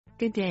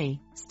Good day,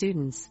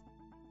 students.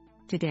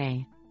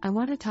 Today, I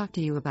want to talk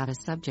to you about a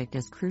subject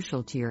as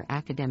crucial to your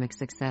academic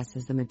success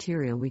as the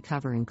material we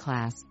cover in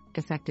class,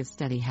 effective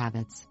study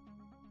habits.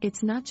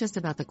 It's not just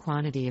about the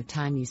quantity of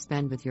time you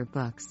spend with your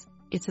books,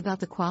 it's about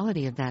the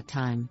quality of that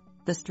time,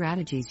 the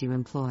strategies you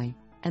employ,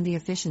 and the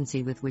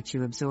efficiency with which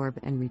you absorb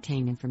and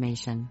retain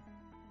information.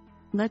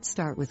 Let's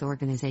start with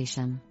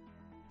organization.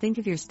 Think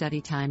of your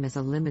study time as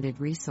a limited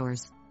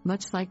resource,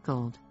 much like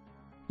gold.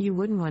 You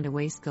wouldn't want to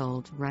waste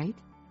gold, right?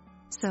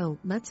 So,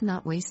 let's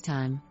not waste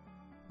time.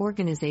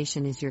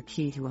 Organization is your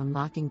key to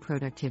unlocking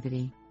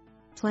productivity.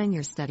 Plan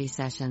your study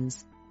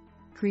sessions.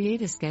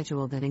 Create a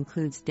schedule that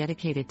includes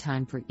dedicated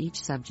time for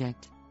each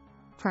subject.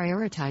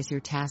 Prioritize your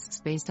tasks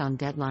based on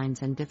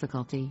deadlines and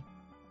difficulty.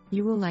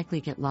 You will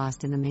likely get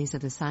lost in the maze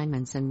of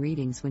assignments and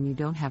readings when you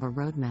don't have a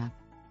roadmap.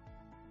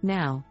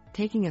 Now,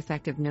 taking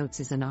effective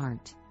notes is an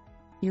art.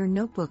 Your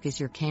notebook is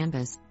your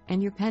canvas,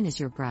 and your pen is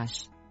your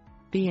brush.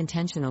 Be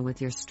intentional with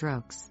your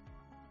strokes.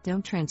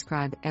 Don't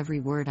transcribe every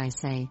word I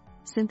say,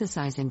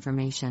 synthesize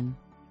information.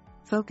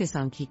 Focus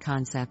on key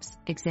concepts,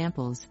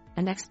 examples,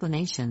 and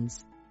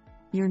explanations.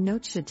 Your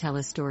notes should tell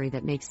a story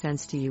that makes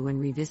sense to you when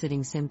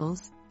revisiting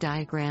symbols,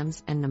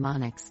 diagrams, and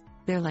mnemonics.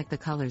 They're like the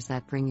colors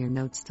that bring your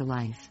notes to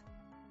life.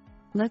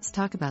 Let's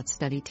talk about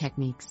study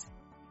techniques.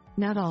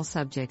 Not all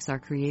subjects are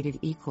created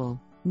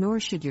equal, nor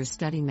should your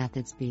study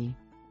methods be.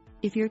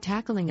 If you're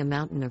tackling a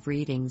mountain of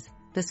readings,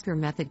 the SCR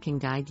method can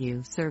guide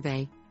you: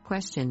 survey,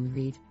 question,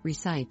 read,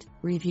 recite,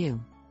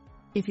 review.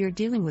 If you're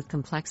dealing with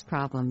complex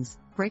problems,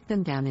 break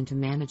them down into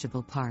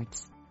manageable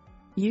parts.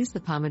 Use the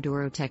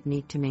Pomodoro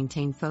technique to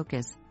maintain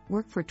focus,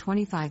 work for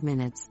 25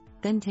 minutes,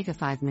 then take a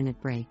 5-minute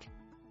break.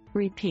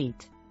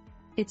 Repeat.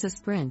 It's a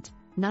sprint,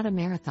 not a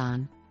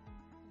marathon.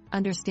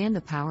 Understand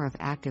the power of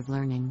active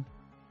learning.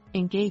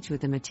 Engage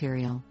with the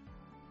material.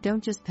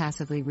 Don't just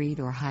passively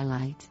read or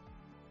highlight.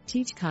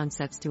 Teach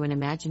concepts to an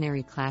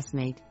imaginary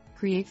classmate,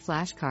 create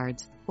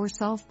flashcards, or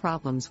solve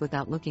problems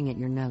without looking at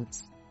your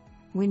notes.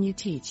 When you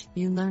teach,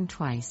 you learn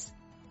twice.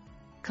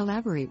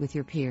 Collaborate with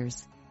your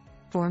peers.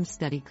 Form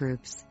study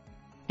groups.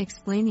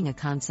 Explaining a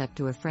concept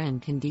to a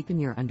friend can deepen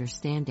your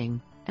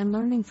understanding, and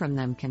learning from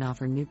them can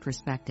offer new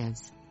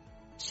perspectives.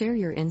 Share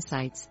your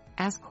insights,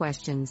 ask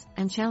questions,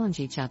 and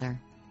challenge each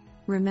other.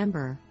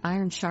 Remember,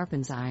 iron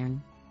sharpens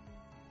iron.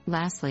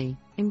 Lastly,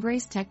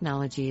 embrace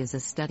technology as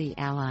a study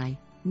ally,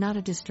 not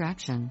a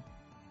distraction.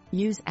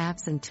 Use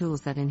apps and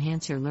tools that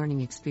enhance your learning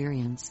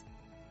experience.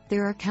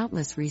 There are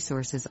countless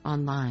resources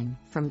online,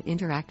 from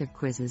interactive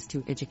quizzes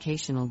to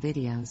educational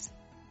videos.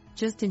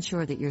 Just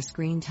ensure that your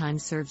screen time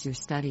serves your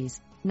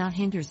studies, not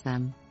hinders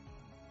them.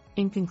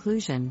 In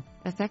conclusion,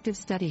 effective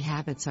study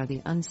habits are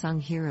the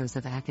unsung heroes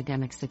of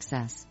academic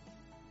success.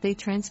 They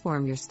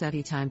transform your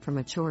study time from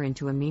a chore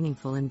into a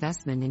meaningful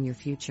investment in your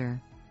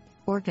future.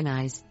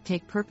 Organize,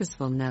 take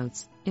purposeful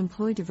notes,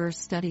 employ diverse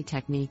study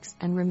techniques,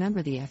 and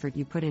remember the effort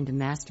you put into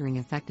mastering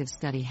effective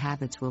study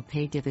habits will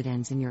pay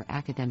dividends in your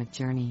academic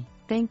journey.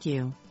 Thank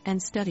you,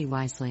 and study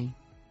wisely.